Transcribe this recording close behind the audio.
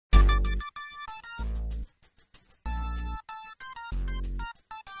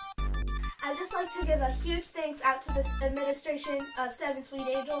I'd just like to give a huge thanks out to the administration of 7 Sweet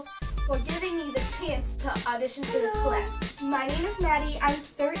Angels for giving me the chance to audition for this collab. My name is Maddie, I'm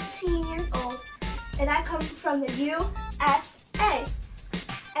 13 years old, and I come from the USA.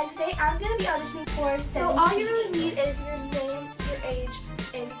 And today I'm going to be auditioning for 7 So all you really need is your name, your age,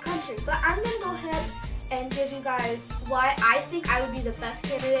 and your country. But I'm going to go ahead and give you guys why I think I would be the best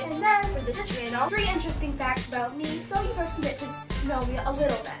candidate and then for this channel. 3 interesting facts about me so you guys can get to know me a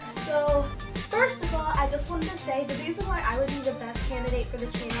little better. So first of all, I just wanted to say the reason why I would be the best candidate for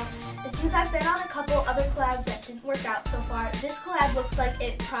this channel is because I've been on a couple other collabs that didn't work out so far. This collab looks like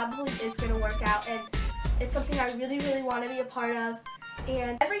it probably is going to work out, and it's something I really, really want to be a part of.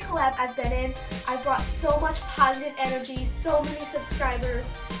 And every collab I've been in, I've brought so much positive energy, so many subscribers,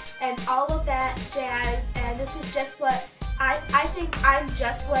 and all of that jazz, and this is just what I think I'm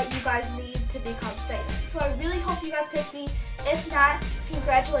just what you guys need to become famous. So I really hope you guys pick me. If not,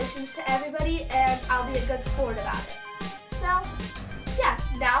 congratulations to everybody, and I'll be a good sport about it. So, yeah,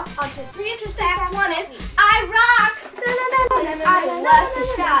 now on to 3 interesting facts. One is, I rock! I love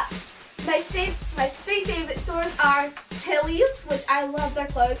to shop. My 3 favorite stores are Chili's, which I love their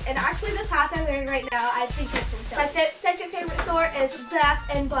clothes, and actually the top I'm wearing right now, I think it's from Chili's. My second favorite store is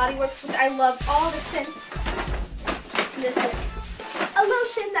Bath & Body Works, which I love all the scents. This is a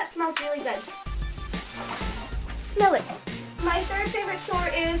lotion that smells really good. Smell it. My third favorite store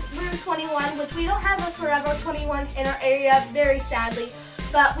is Room 21, which we don't have a Forever 21 in our area, very sadly,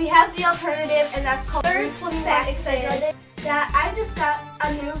 but we have the alternative, and that's called Room 21. Excited that I just got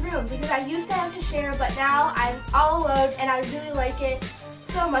a new room because I used to have to share, but now I'm all alone and I really like it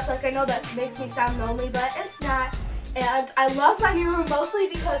so much. Like, I know that makes me sound lonely, but it's not. And I love my new room mostly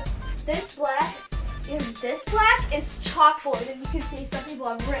because this black is chalkboard, and you can see some people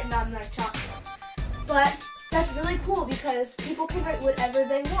have written on their chalkboard. But that's really cool because people can write whatever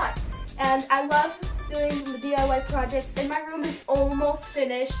they want. And I love doing the DIY projects, and my room is almost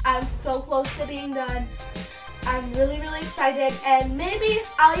finished. I'm so close to being done. I'm really, really excited, and maybe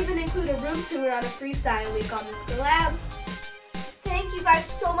I'll even include a room tour on a freestyle week on this collab. Thank you guys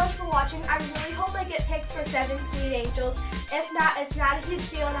so much for watching. I really hope I get picked for 7 Sweet Angels. If not, it's not a huge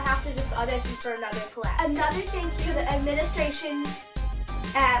deal, and I have to just audition for another collab. Another thank you to the administration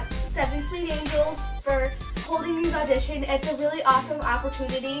at 7 Sweet Angels for holding these auditions. It's a really awesome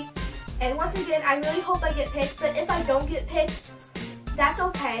opportunity, and once again, I really hope I get picked, but if I don't get picked, that's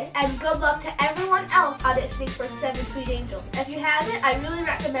okay, and good luck to everyone else auditioning for 7 Sweet Angels. If you haven't, I really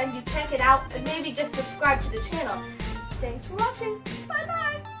recommend you check it out and maybe just subscribe to the channel. Thanks for watching. Bye-bye!